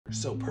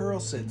So Pearl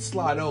said,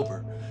 slide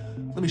over.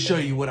 Let me show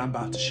you what I'm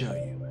about to show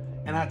you.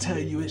 And I tell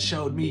you, it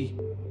showed me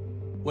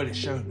what it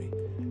showed me.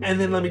 And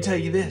then let me tell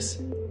you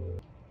this.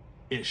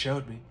 It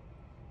showed me.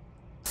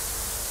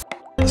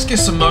 Let's get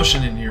some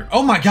motion in here.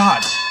 Oh my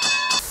God.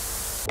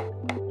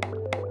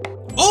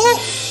 Oh!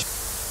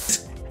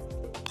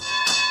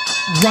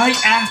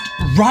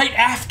 Right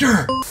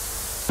after.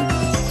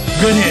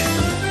 Good hit.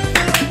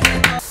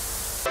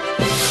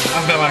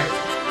 I've got my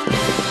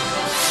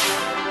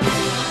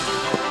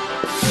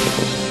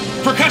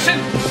percussion.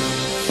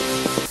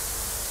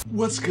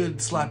 What's good,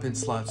 Slappin'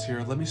 Slots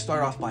here? Let me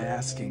start off by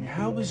asking,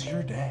 how was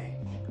your day?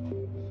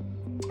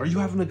 Are you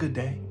having a good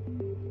day?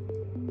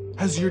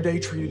 Has your day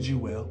treated you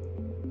well?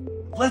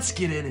 Let's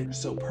get in it.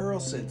 So Pearl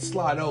said,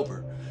 slide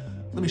over.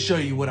 Let me show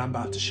you what I'm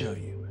about to show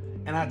you.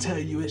 And I tell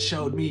you, it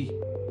showed me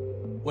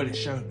what it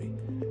showed me.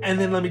 And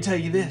then let me tell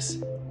you this.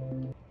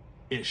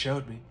 It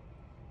showed me.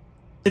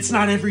 It's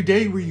not every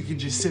day where you can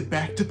just sit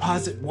back,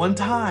 deposit one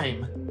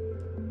time.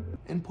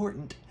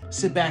 Important.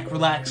 Sit back,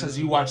 relax as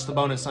you watch the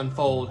bonus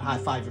unfold,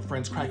 high-five your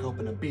friends, crack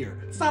open a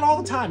beer. It's not all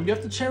the time. You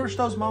have to cherish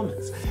those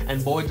moments.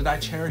 And boy, did I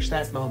cherish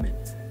that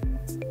moment.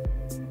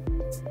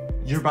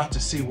 You're about to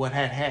see what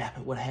had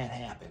happened.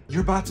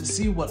 You're about to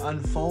see what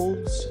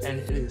unfolds, and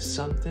it is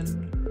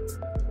something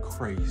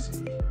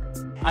crazy.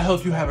 I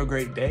hope you have a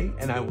great day,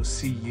 and I will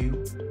see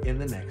you in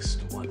the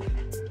next one.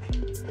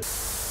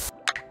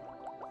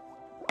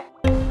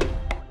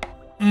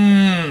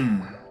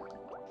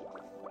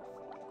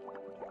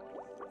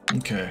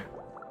 Okay.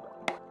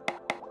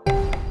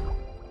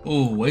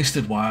 Ooh,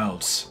 Wasted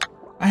Wilds.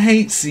 I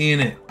hate seeing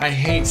it. I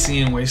hate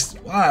seeing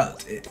Wasted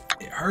Wilds. It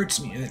hurts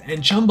me.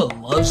 And Chumba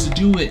loves to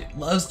do it.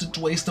 Loves to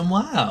waste them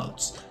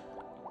wilds.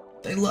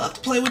 They love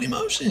to play with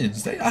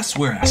emotions. I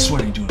swear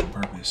they do it on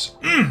purpose.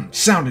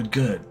 Sounded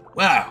good.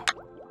 Wow.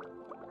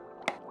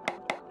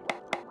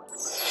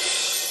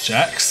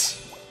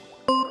 Jacks.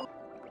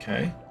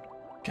 Okay.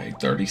 Okay,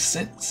 30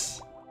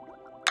 cents.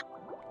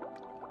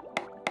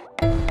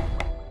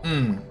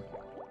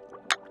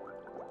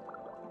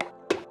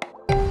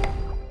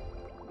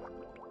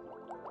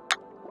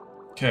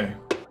 Okay.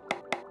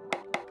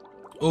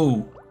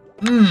 Oh.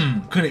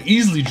 Could have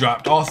easily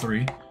dropped all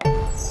three.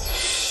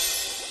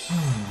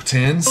 Ooh,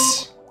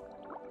 tens.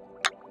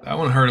 That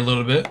one hurt a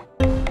little bit.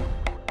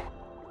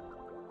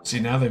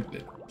 See, now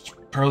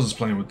Pearls is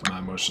playing with my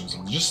emotions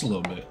just a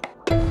little bit.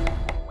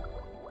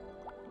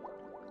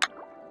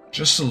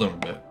 Just a little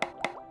bit.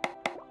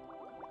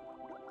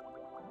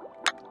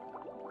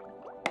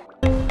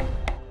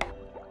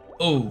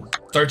 Oh,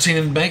 13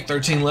 in the bank,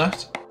 13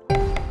 left.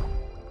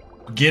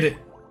 Get it.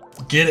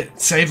 Get it.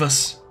 Save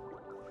us.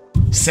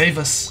 Save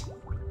us.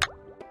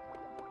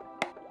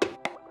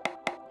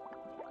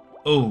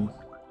 Oh.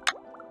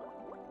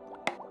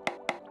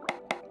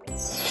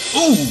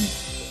 Ooh.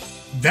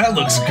 That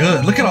looks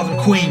good. Look at all the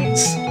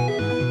queens.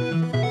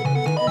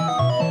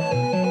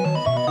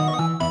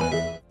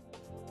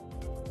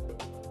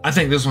 I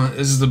think this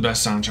is the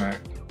best soundtrack.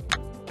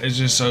 It's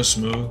just so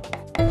smooth.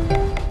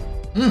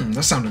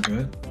 That sounded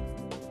good.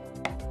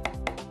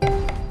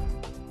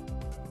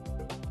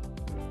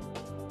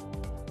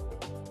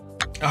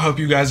 I hope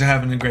you guys are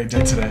having a great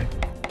day today.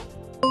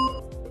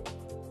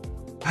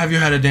 Have you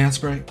had a dance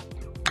break?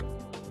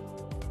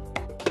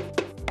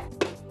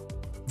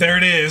 There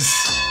it is.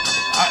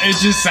 It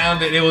just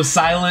sounded, it was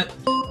silent.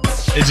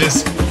 It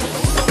just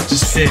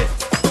fit.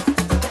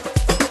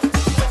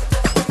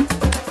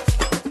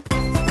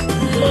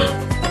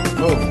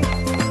 Oh,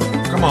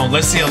 come on,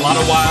 let's see a lot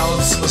of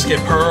wilds. Let's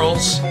get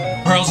pearls.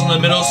 Pearls in the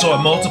middle so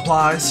it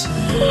multiplies.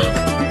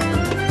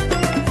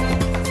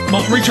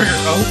 Retrigger,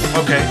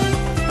 oh, okay.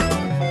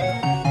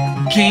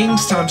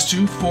 Kings times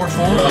 2, 4,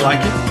 4. I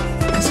like it.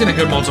 Let's get a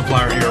good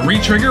multiplier here.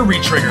 Retrigger.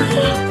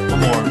 One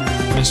more.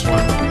 Missed one.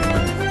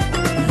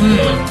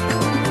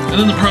 And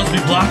then the pearls be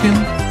blocking.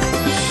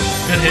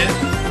 Good hit.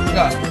 We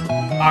got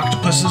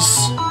octopuses.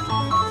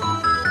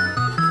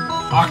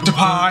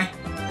 Octopi.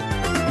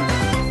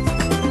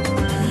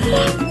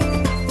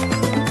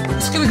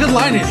 Let's get a good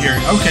line in here.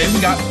 Okay,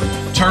 we got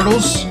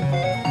turtles.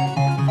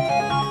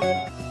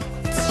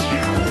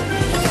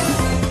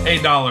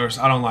 $8.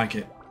 I don't like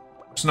it.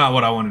 It's not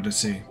what I wanted to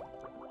see.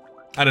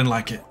 I didn't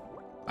like it.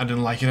 I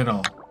didn't like it at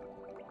all.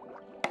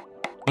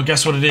 But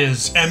guess what it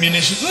is?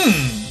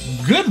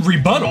 Ammunition. Good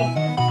rebuttal.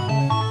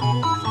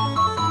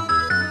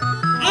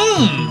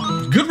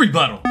 Good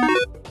rebuttal.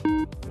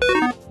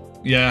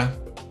 Yeah.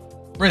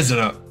 Raise it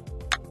up.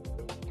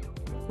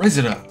 Raise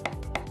it up.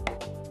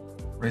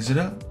 Raise it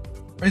up.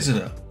 Raise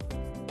it up.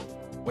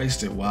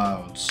 Wasted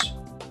Wilds.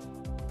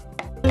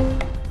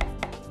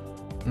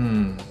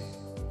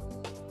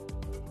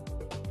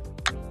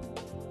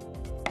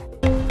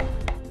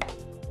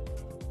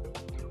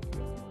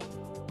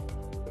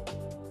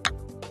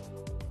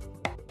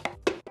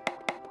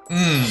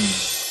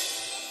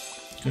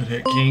 Good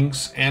hit,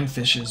 kings and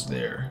fishes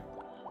there.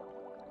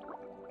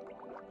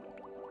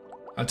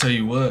 I tell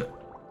you what,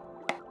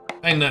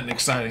 ain't nothing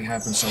exciting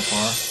happened so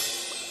far.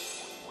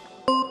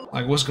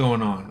 Like, what's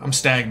going on? I'm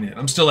stagnant.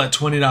 I'm still at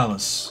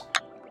 $20.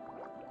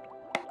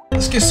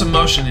 get some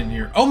motion in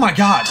here. Oh my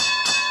god!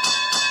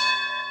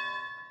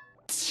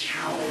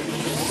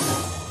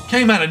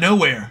 Came out of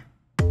nowhere.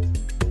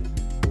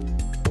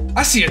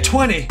 I see a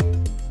 20.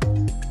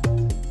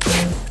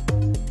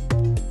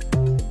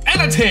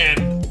 And a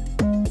 10.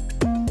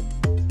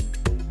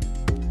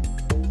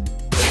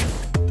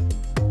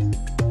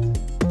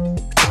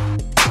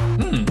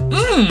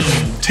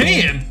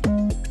 10.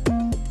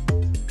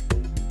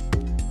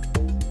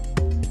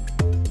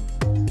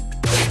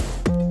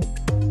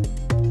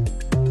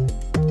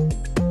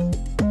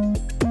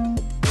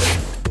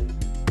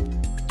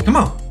 Come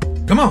on.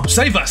 Come on,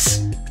 save us.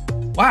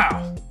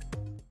 Wow.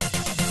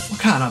 What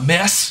kind of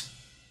mess?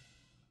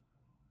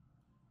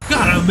 What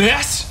kind of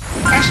mess?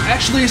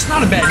 Actually, it's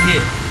not a bad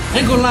hit.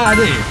 Ain't gonna lie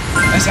to you.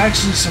 That's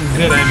actually some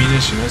good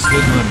ammunition. That's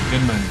good money.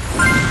 Good money.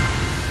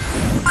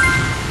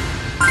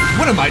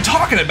 What am I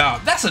talking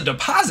about? That's a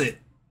deposit.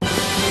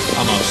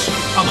 Almost.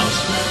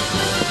 Almost.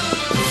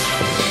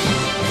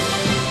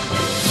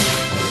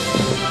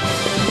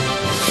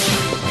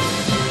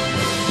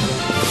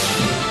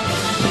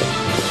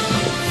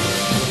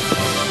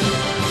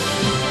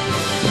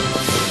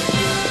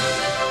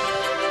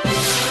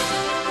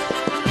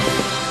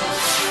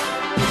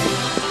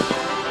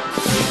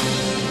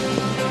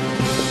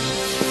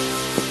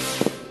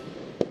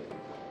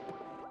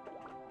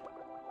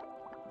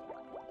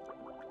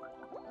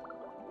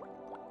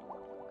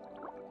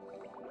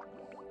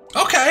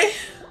 Okay.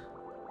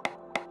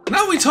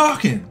 Now we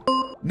talking.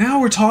 Now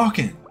we're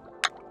talking.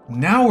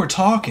 Now we're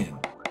talking.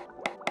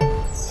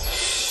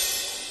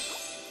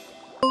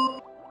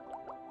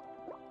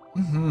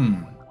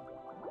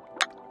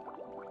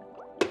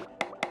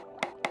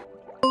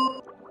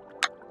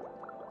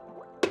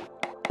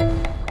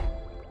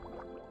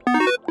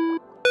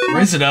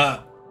 Raise it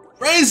up.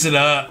 Raise it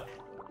up.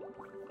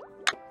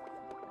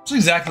 That's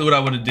exactly what I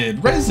would have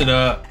did. Raise it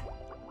up.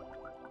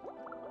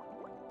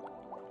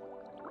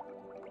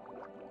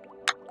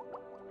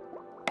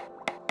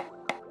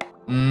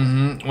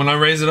 When I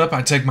raise it up,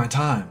 I take my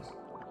time.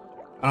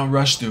 I don't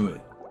rush through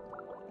it.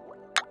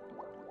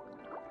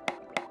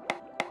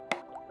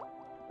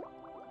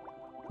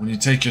 When you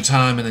take your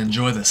time and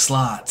enjoy the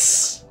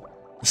slots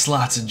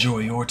enjoy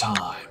your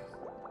time.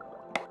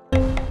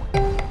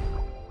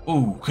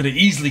 Ooh, could have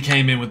easily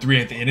came in with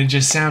 3 at the end. It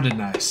just sounded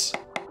nice.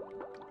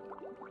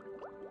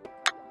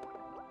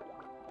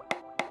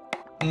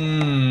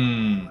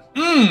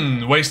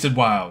 Wasted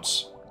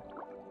wilds.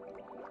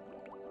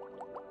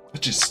 But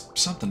just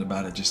something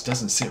about it just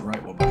doesn't sit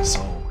right with my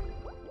soul.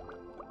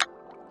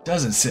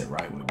 Doesn't sit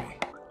right with me.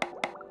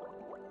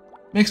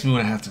 Makes me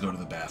want to have to go to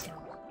the bathroom.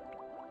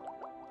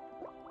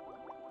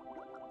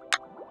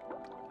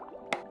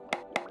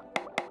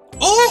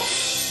 Oh!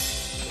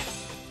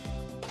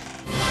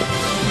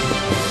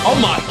 Oh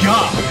my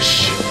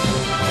gosh!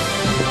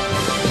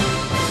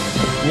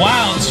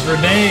 Wilds for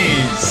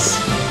days.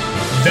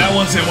 That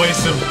wasn't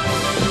wasted.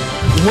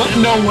 What?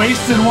 No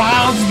wasted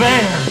wilds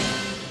there.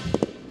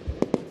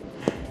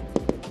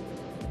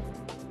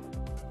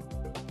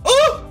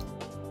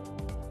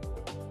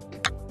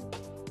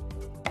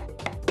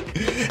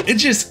 It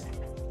just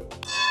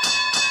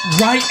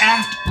right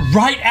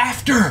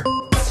after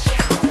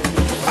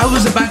I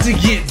was about to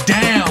get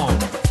down.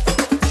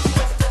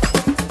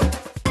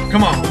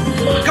 Come on,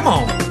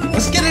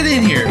 let's get it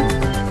in here.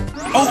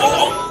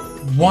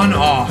 Oh, 1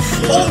 off.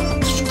 Oh,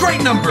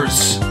 great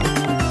numbers.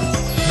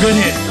 Good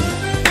hit.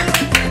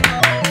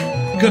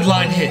 Good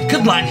line hit.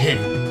 Good line hit.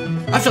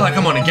 I feel like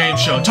I'm on a game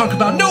show. Talk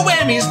about no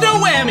whammies, no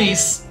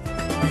whammies.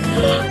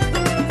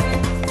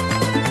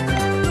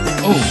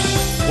 Oh.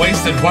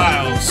 Wasted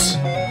wilds.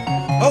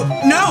 Oh,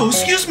 no,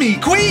 excuse me,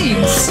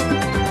 queens.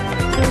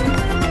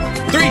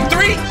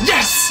 3,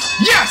 yes,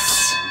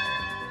 yes.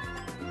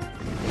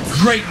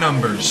 Great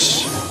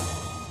numbers.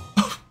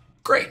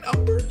 Great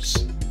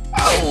numbers.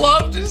 I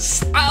love to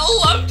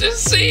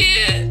see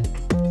it.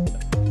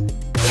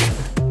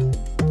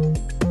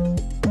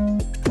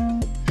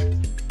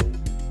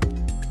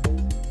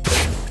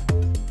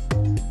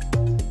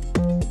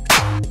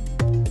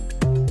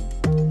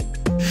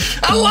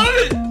 I love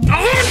it. I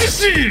love to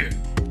see it.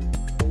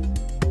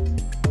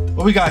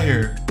 What we got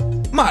here?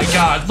 My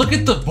God, look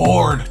at the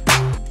board.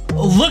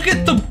 Look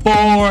at the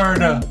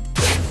board.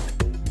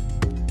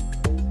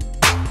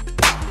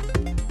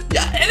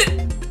 Yeah, and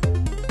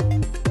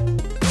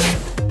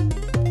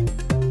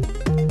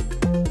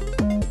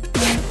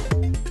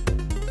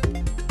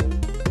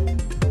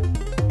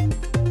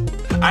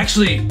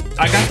actually,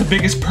 I got the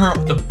biggest pearl,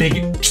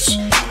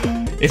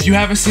 If you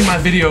haven't seen my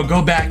video,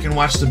 go back and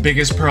watch the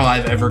biggest pearl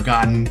I've ever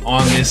gotten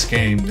on this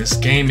game. This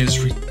game is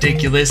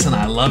ridiculous and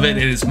I love it.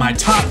 It is my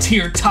top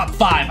tier, top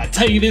 5. I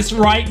tell you this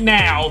right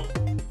now.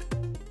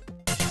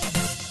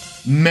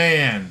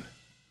 Man,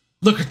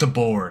 look at the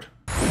board.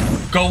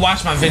 Go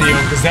watch my video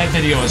because that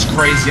video is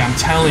crazy. I'm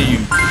telling you.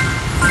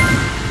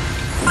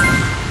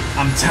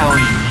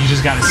 You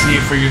just gotta see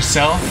it for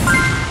yourself.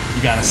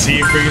 You gotta see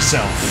it for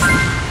yourself.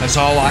 That's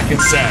all I can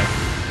say.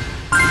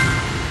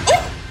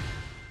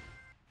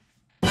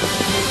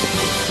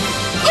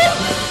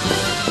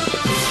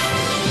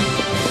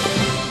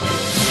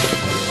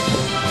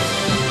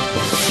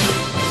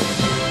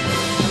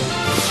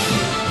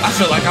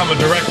 feel like I'm a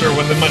director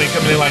when the money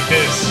coming in like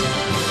this.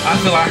 I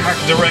feel like I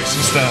can direct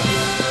some stuff.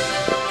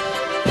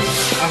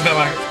 I feel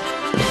like...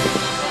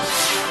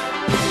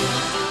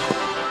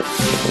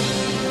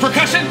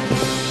 Percussion!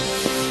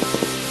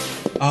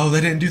 Oh,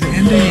 they didn't do the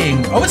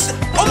ending. Oh, it's...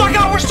 Oh my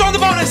god, we're still on the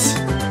bonus!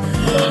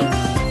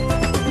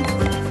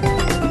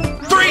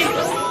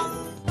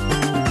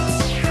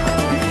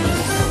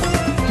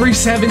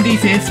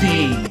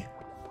 370-50.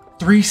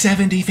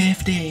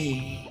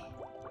 370-50.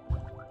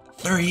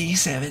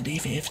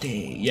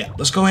 370-50. Yeah,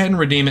 let's go ahead and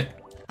redeem it.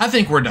 I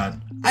think we're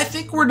done. I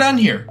think we're done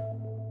here.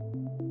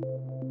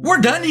 We're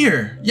done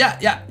here. Yeah.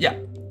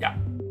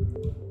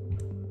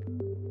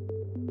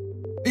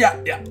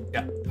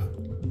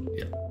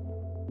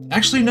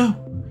 Actually, no.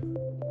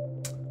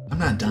 I'm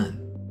not done.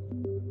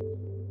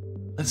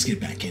 Let's get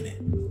back in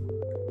it.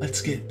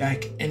 Let's get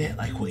back in it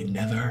like we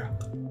never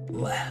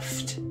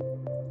left.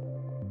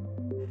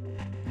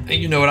 And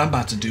you know what I'm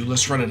about to do?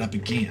 Let's run it up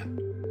again.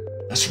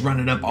 Let's run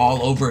it up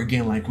all over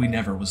again like we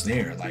never was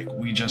there, like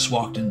we just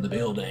walked in the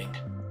building.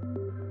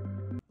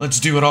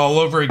 Let's do it all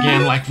over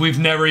again like we've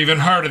never even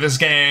heard of this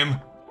game.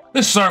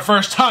 This is our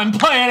first time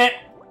playing it.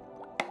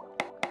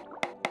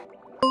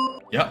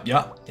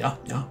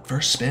 Yep.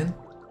 First spin.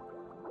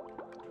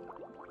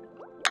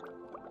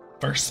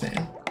 First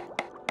spin.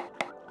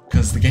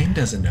 Because the game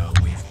doesn't know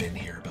we've been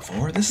here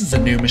before. This is a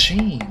new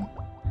machine.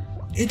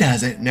 It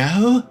doesn't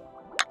know.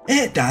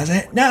 It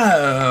doesn't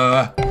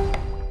know.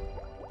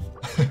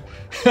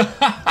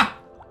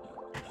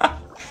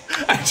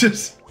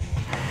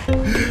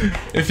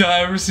 If y'all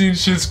ever seen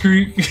Schitt's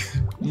Creek,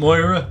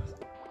 Moira,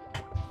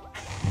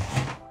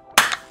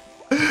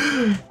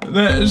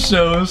 that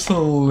show is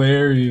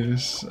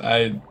hilarious.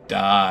 I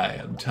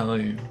die, I'm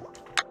telling you.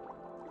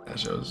 That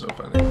show is so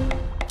funny.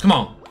 Come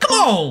on,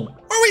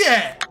 where we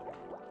at?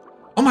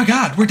 Oh my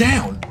god, we're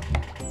down.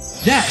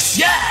 Yes.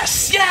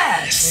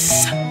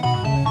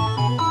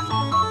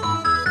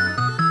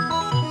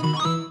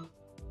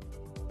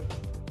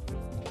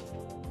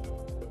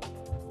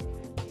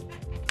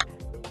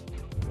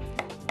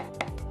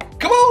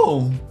 Come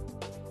on.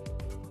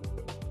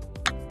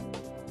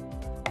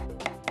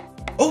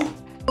 Oh,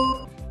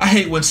 I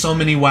hate when so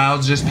many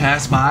wilds just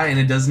pass by and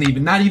it doesn't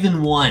even,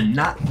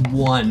 not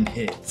one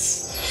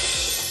hits.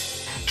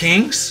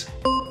 Kings?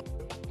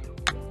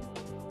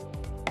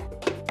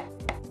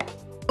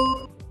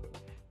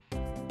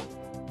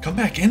 Come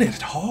back in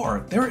it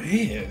hard. There it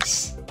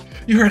is.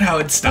 You heard how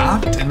it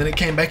stopped and then it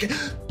came back in.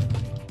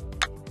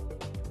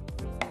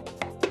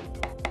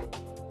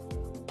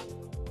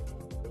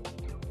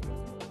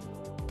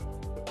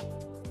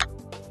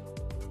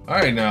 All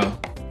right now.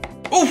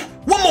 Oh,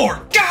 one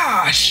more.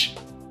 Gosh.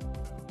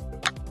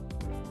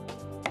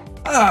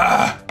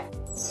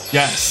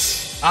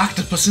 Yes.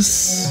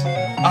 Octopuses.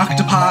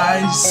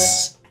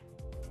 Octopies.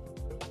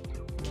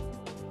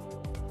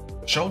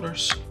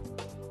 Shoulders.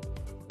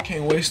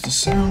 Can't waste the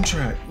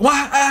soundtrack.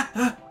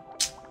 Why?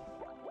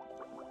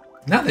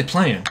 Now they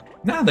playing.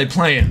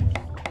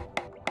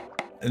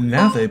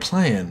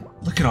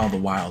 Look at all the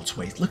wilds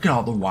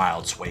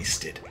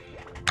wasted.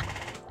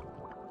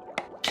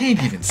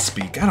 Can't even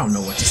speak. I don't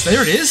know what to say.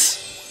 There it is.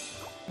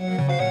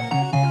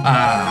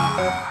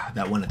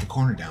 That one at the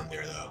corner down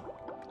there though.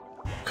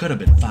 Could have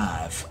been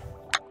 5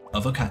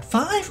 of a kind.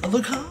 5 of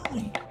a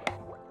kind.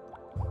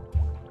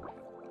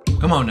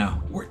 Come on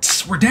now. We're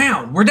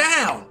down. We're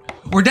down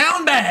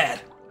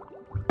bad.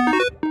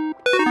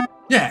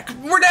 Yeah,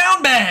 we're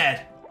down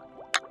bad.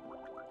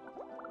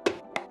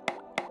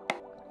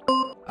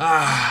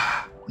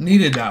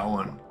 Needed that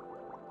one.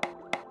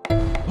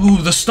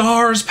 Ooh, the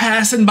stars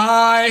passing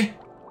by.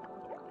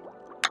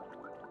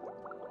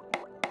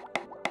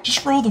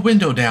 Just roll the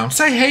window down.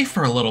 Say hey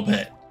for a little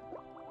bit.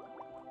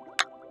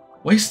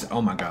 Wasted.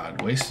 Oh my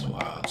god, wasted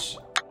wilds.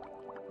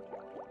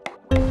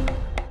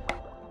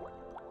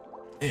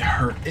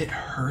 It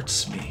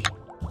hurts me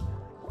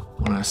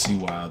when I see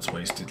wilds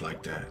wasted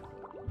like that.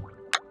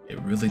 It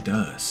really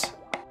does.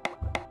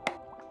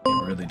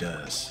 It really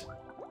does.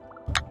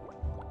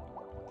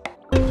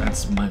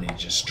 That's money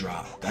just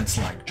dropped. That's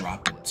like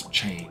dropping some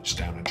change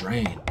down a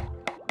drain.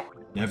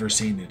 Never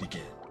seen it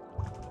again.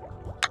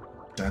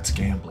 That's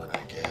gambling, I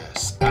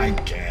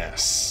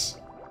guess.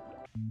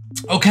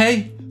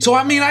 Okay, so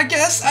I mean, I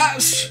guess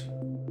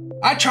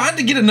I tried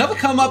to get another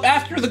come up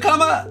after the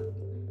come up.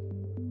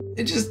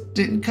 It just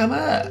didn't come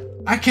up.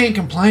 I can't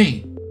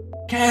complain.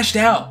 Cashed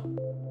out.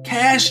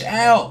 I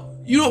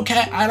don't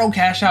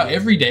cash out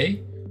every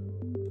day.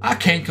 I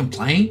can't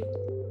complain.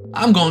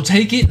 I'm gonna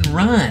take it and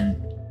run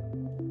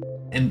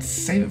and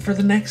save it for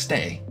the next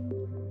day.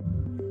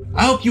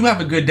 I hope you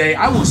have a good day.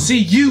 I will see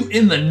you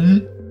in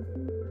the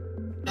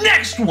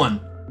next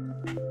one.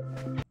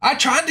 I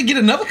tried to get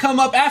another come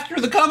up after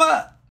the come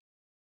up.